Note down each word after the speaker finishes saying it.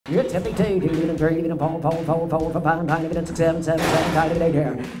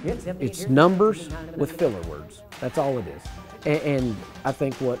It's numbers with filler words. That's all it is. And I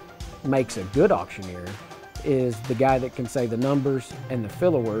think what makes a good auctioneer is the guy that can say the numbers and the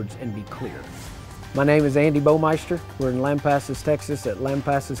filler words and be clear. My name is Andy Baumeister. We're in Lampasas, Texas at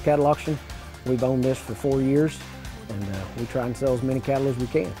Lampasas Cattle Auction. We've owned this for 4 years, and we try and sell as many cattle as we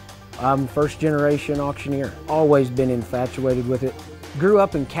can. I'm first generation auctioneer. Always been infatuated with it. Grew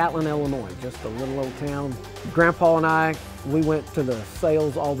up in Catlin, Illinois, just a little old town. Grandpa and I, we went to the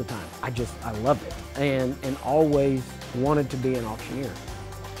sales all the time. I loved it, and always wanted to be an auctioneer.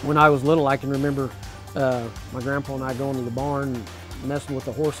 When I was little, I can remember my grandpa and I going to the barn and messing with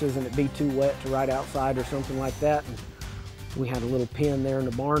the horses, and it'd be too wet to ride outside or something like that. And we had a little pen there in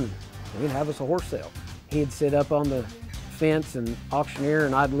the barn, and we'd have us a horse sale. He'd sit up on the fence and auctioneer,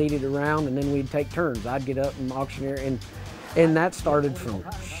 and I'd lead it around, and then we'd take turns. I'd get up and auctioneer, and that started from,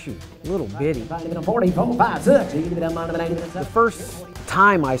 little bitty. The first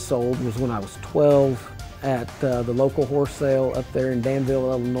time I sold was when I was 12 at the local horse sale up there in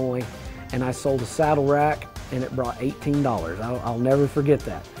Danville, Illinois, and I sold a saddle rack, and it brought $18. I'll never forget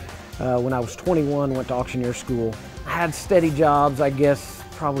that. When I was 21, went to auctioneer school. I had steady jobs, I guess,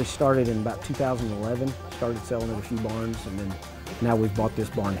 probably started in about 2011. Started selling at a few barns, and then now we've bought this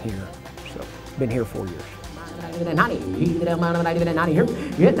barn here. So, been here 4 years.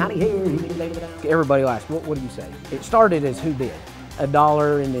 Everybody will ask, what do you say? It started as who bid?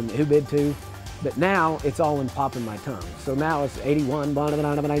 $1, and then who bid $2? But now it's all in popping my tongue. So now it's 81,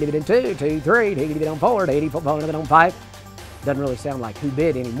 2, 2, 3, 4, 84, 5. Doesn't really sound like who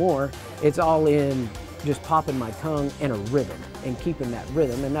bid anymore. It's all in just popping my tongue and a rhythm and keeping that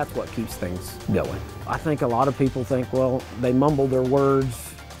rhythm, and that's what keeps things going. I think a lot of people think, well, they mumble their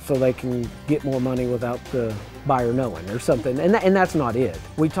words so they can get more money without the buyer knowing or something, and that's not it.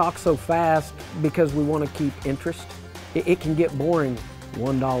 We talk so fast because we want to keep interest. It can get boring.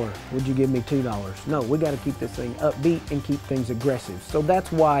 $1, would you give me $2? No, we got to keep this thing upbeat and keep things aggressive. So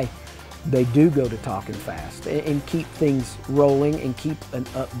that's why they do go to talking fast and keep things rolling and keep an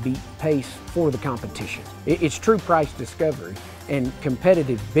upbeat pace for the competition. It's true price discovery, and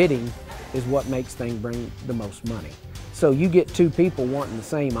competitive bidding is what makes things bring the most money. So you get two people wanting the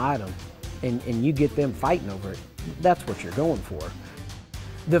same item and you get them fighting over it, that's what you're going for.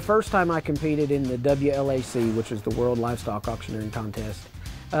 The first time I competed in the WLAC, which is the World Livestock Auctioneering Contest,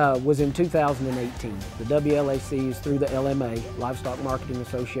 was in 2018. The WLAC is through the LMA, Livestock Marketing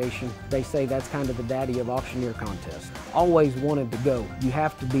Association. They say that's kind of the daddy of auctioneer contests. Always wanted to go. You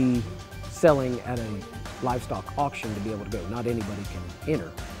have to be selling at a livestock auction to be able to go. Not anybody can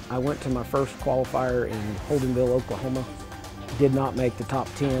enter. I went to my first qualifier in Holdenville, Oklahoma. Did not make the top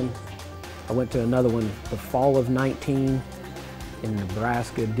 10. I went to another one the fall of 19 in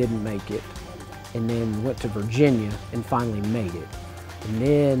Nebraska, didn't make it. And then went to Virginia and finally made it. And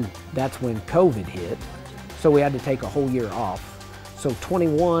then that's when COVID hit, so we had to take a whole year off. So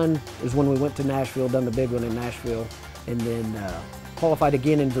 21 is when we went to Nashville, done the big one in Nashville, and then qualified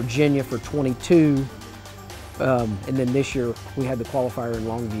again in Virginia for 22. And then this year we had the qualifier in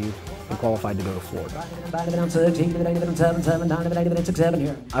Longview and qualified to go to Florida.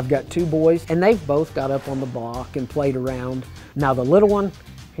 I've got 2 boys, and they've both got up on the block and played around. Now the little one,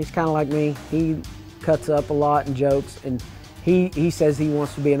 he's kind of like me. He cuts up a lot and jokes, and he says he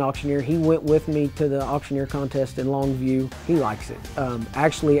wants to be an auctioneer. He went with me to the auctioneer contest in Longview. He likes it.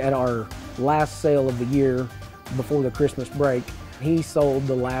 Actually, at our last sale of the year, before the Christmas break, he sold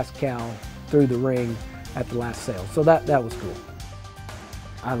the last cow through the ring at the last sale. So that was cool.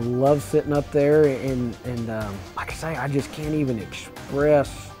 I love sitting up there, and like I say, I just can't even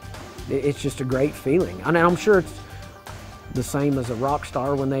express. It's just a great feeling. And I'm sure it's the same as a rock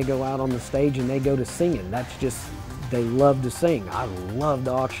star when they go out on the stage and they go to singing. That's just, they love to sing. I love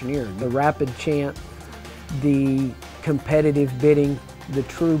the auctioneer. The rapid chant, the competitive bidding, the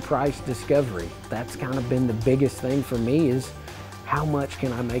true price discovery. That's kind of been the biggest thing for me, is how much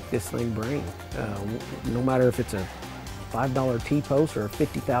can I make this thing bring? No matter if it's a $5 T-post or a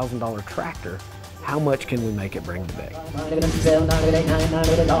 $50,000 tractor, how much can we make it bring today?